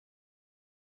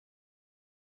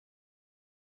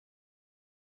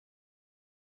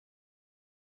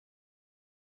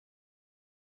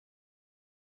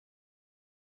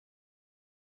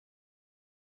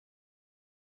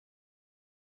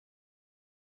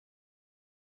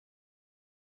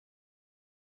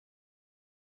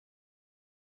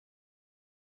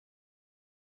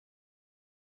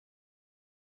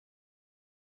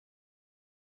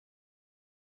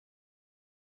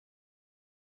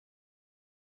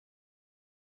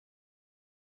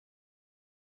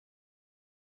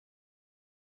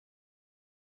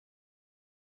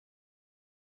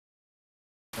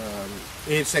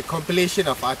It's a compilation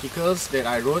of articles that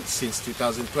I wrote since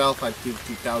 2012 until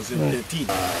 2013.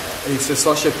 It's a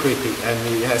social critic, and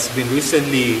it has been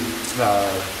recently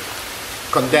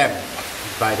condemned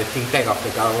by the think tank of the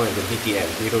government, the BTN.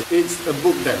 It's a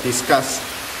book that discusses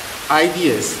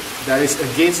ideas that is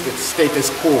against the status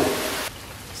quo.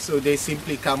 So they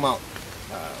simply come out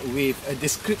with a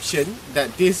description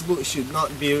that this book should not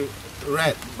be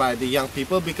read by the young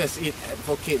people because it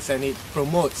advocates and it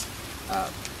promotes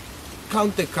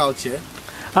counterculture.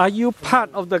 Are you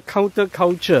part of the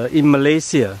counterculture in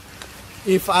Malaysia?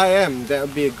 If I am, that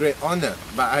would be a great honor.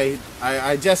 But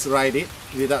I just write it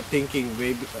without thinking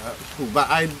maybe who. But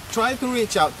I try to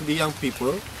reach out to the young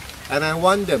people, and I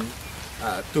want them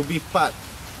to be part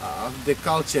of the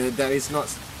culture that is not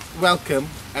welcome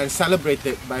and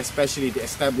celebrated by especially the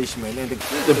establishment. And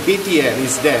the BTN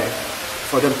is there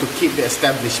for them to keep the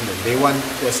establishment. They want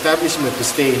the establishment to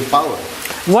stay in power.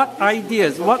 What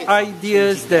ideas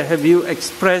that have you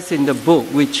expressed in the book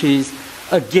which is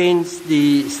against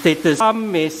the status?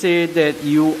 Some may say that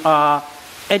you are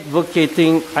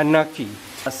advocating anarchy.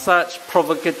 Such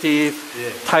provocative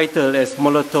title as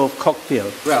Molotov Koktel.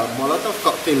 Well, Molotov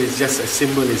Koktel is just a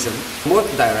symbolism. Promote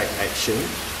direct action.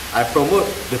 I promote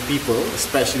the people,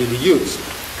 especially the youths,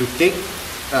 to take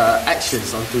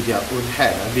actions onto their own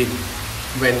hand. I mean,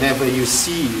 whenever you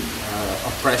see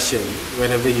oppression,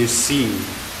 whenever you see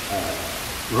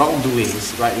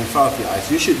wrongdoings right in front of your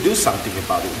eyes, you should do something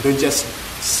about it. Don't just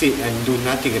sit and do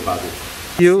nothing about it.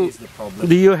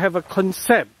 Do you have a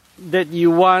concept that you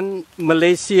want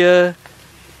Malaysia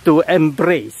to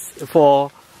embrace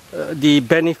for the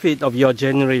benefit of your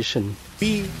generation?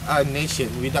 We are a nation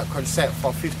without concept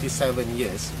for 57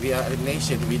 years. We are a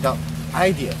nation without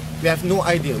idea. We have no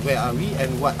idea where are we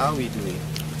and what are we doing.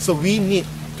 So we need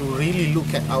to really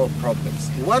look at our problems.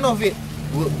 One of it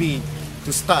would be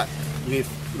to start with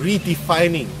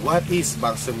redefining what is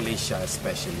Bangsa Malaysia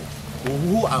especially.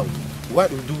 Who are we?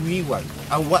 What do we want?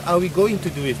 And what are we going to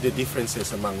do with the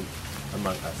differences among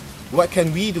us? What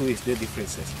can we do with the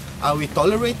differences? Are we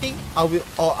tolerating or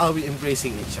are we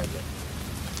embracing each other?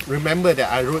 Remember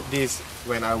that I wrote this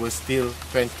when I was still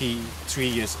 23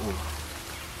 years old.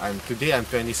 Today I'm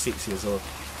 26 years old.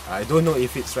 I don't know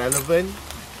if it's relevant,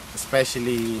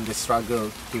 especially in the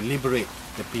struggle to liberate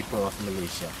the people of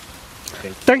Malaysia.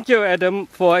 Thank you, Adam,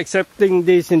 for accepting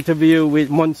this interview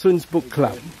with Monsoons Book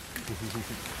Club.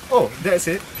 Oh, that's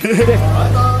it.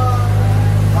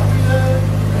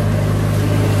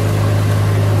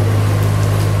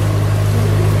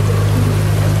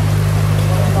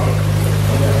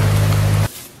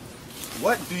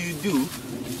 What do you do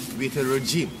with a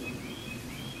regime?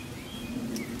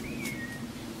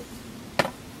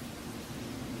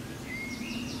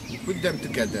 You put them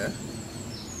together.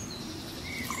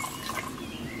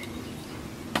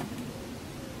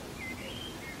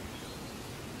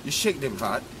 You shake them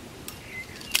hard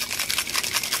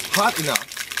enough,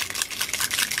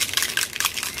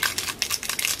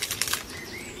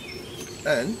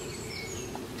 and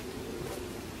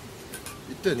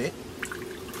you turn it.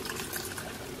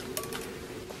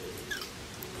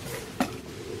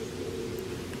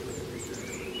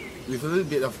 With a little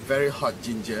bit of very hot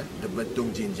ginger, the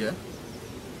betung ginger,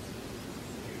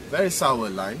 very sour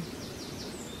lime,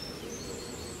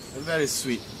 a very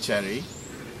sweet cherry.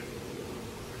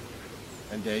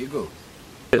 And there you go.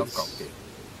 Molotov Koktel.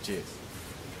 Cheers.